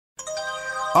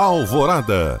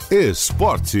Alvorada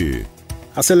Esporte.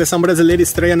 A Seleção Brasileira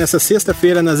estreia nesta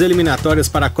sexta-feira nas eliminatórias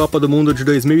para a Copa do Mundo de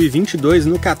 2022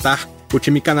 no Catar. O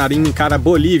time canarinho encara a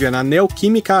Bolívia na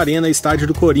Neoquímica Arena, estádio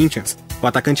do Corinthians. O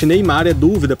atacante Neymar é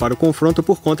dúvida para o confronto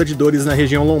por conta de dores na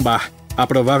região lombar. A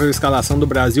provável escalação do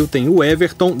Brasil tem o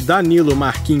Everton, Danilo,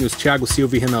 Marquinhos, Thiago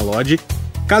Silva e Renan Lodge,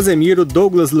 Casemiro,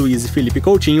 Douglas Luiz e Felipe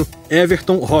Coutinho,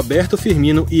 Everton, Roberto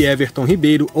Firmino e Everton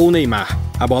Ribeiro ou Neymar.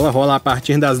 A bola rola a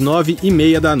partir das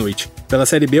 9h30 da noite. Pela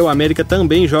Série B, o América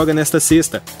também joga nesta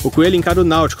sexta. O Coelho encara o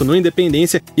Náutico no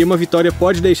Independência e uma vitória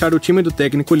pode deixar o time do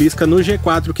técnico Lisca no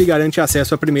G4, que garante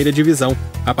acesso à primeira divisão.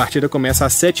 A partida começa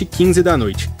às 7h15 da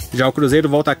noite. Já o Cruzeiro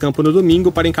volta a campo no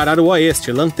domingo para encarar o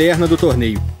Oeste, lanterna do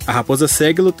torneio. A Raposa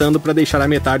segue lutando para deixar a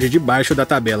metade de baixo da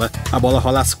tabela. A bola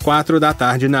rola às 4 da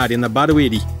tarde na Arena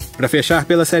Barueri. Para fechar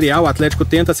pela Série A, o Atlético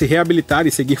tenta se reabilitar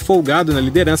e seguir folgado na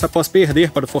liderança após perder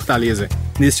para o Fortaleza.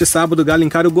 Neste sábado, o Galo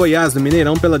encara o Goiás no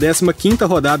Mineirão pela 15ª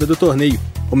rodada do torneio.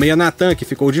 O meia Natan, que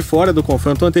ficou de fora do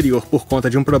confronto anterior por conta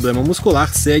de um problema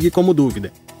muscular, segue como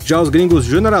dúvida. Já os gringos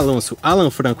Júnior Alonso, Alan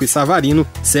Franco e Savarino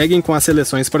seguem com as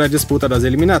seleções para a disputa das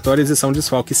eliminatórias e são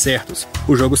desfalques certos.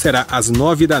 O jogo será às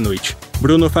 9 da noite.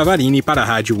 Bruno Favarini para a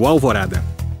Rádio Alvorada.